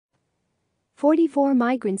44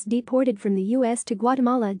 migrants deported from the U.S. to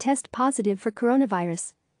Guatemala test positive for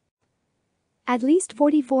coronavirus. At least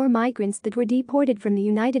 44 migrants that were deported from the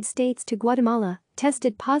United States to Guatemala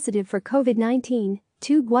tested positive for COVID-19,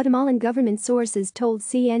 two Guatemalan government sources told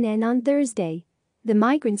CNN on Thursday. The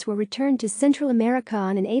migrants were returned to Central America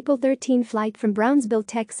on an April 13 flight from Brownsville,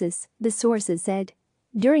 Texas, the sources said.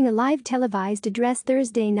 During a live televised address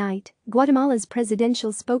Thursday night, Guatemala's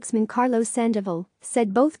presidential spokesman Carlos Sandoval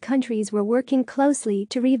said both countries were working closely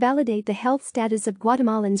to revalidate the health status of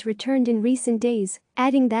Guatemalans returned in recent days,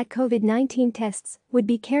 adding that COVID-19 tests would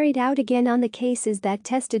be carried out again on the cases that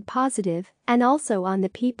tested positive and also on the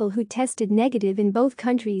people who tested negative in both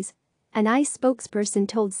countries. An ICE spokesperson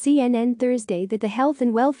told CNN Thursday that the health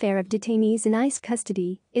and welfare of detainees in ICE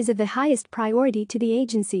custody is of the highest priority to the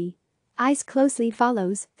agency. ICE closely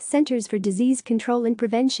follows Centers for Disease Control and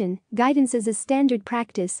Prevention guidance as a standard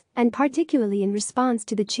practice, and particularly in response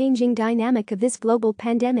to the changing dynamic of this global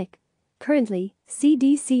pandemic. Currently,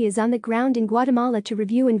 CDC is on the ground in Guatemala to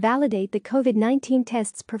review and validate the COVID-19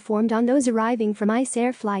 tests performed on those arriving from ICE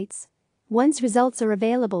air flights. Once results are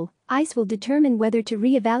available, ICE will determine whether to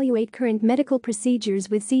re-evaluate current medical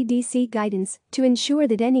procedures with CDC guidance to ensure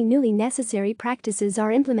that any newly necessary practices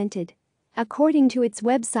are implemented. According to its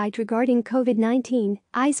website regarding COVID-19,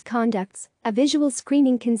 ICE conducts a visual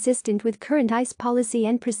screening consistent with current ICE policy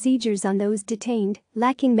and procedures on those detained,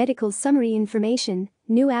 lacking medical summary information,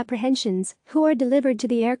 new apprehensions, who are delivered to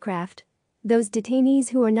the aircraft. Those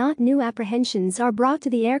detainees who are not new apprehensions are brought to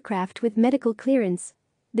the aircraft with medical clearance.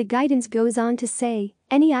 The guidance goes on to say,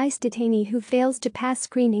 any ICE detainee who fails to pass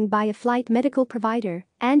screening by a flight medical provider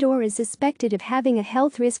and/or is suspected of having a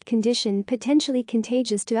health risk condition potentially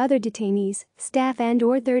contagious to other detainees, staff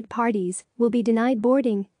and/or third parties will be denied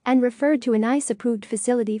boarding and referred to an ICE-approved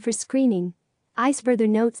facility for screening. ICE further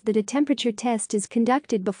notes that a temperature test is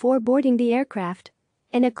conducted before boarding the aircraft.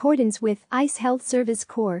 In accordance with ICE Health Service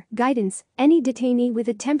Corps guidance, any detainee with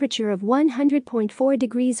a temperature of 100.4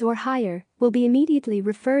 degrees or higher will be immediately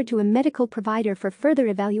referred to a medical provider for further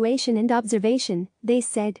evaluation and observation, they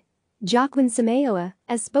said. Joaquin Samayoa,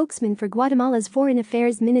 a spokesman for Guatemala's Foreign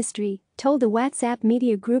Affairs Ministry, told the WhatsApp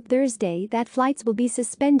media group Thursday that flights will be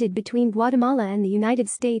suspended between Guatemala and the United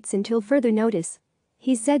States until further notice.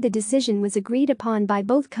 He said the decision was agreed upon by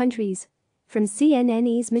both countries. From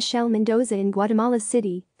CNN's Michelle Mendoza in Guatemala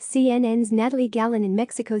City, CNN's Natalie Gallen in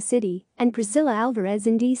Mexico City, and Priscilla Alvarez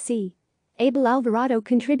in D.C. Abel Alvarado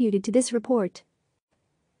contributed to this report.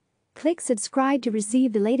 Click subscribe to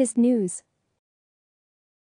receive the latest news.